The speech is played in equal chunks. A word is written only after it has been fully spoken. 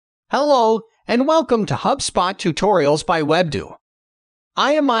Hello, and welcome to HubSpot Tutorials by Webdo.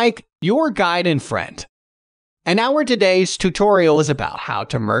 I am Mike, your guide and friend. And our today's tutorial is about how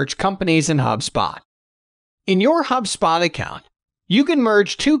to merge companies in HubSpot. In your HubSpot account, you can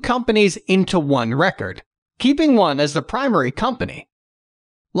merge two companies into one record, keeping one as the primary company.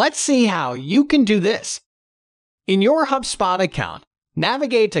 Let's see how you can do this. In your HubSpot account,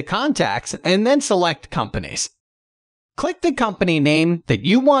 navigate to Contacts and then select Companies. Click the company name that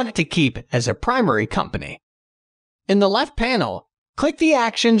you want to keep as a primary company. In the left panel, click the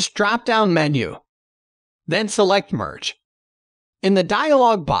Actions drop-down menu. Then select Merge. In the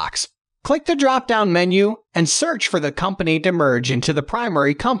dialog box, click the drop-down menu and search for the company to merge into the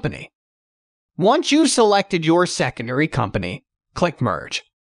primary company. Once you've selected your secondary company, click Merge.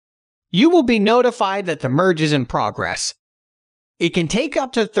 You will be notified that the merge is in progress. It can take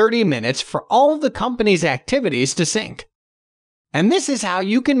up to 30 minutes for all of the company's activities to sync. And this is how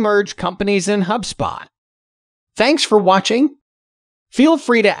you can merge companies in HubSpot. Thanks for watching. Feel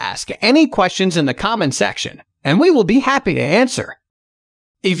free to ask any questions in the comment section, and we will be happy to answer.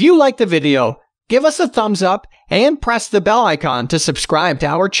 If you like the video, give us a thumbs up and press the bell icon to subscribe to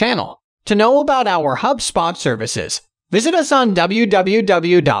our channel. To know about our HubSpot services, visit us on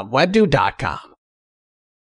www.webdo.com.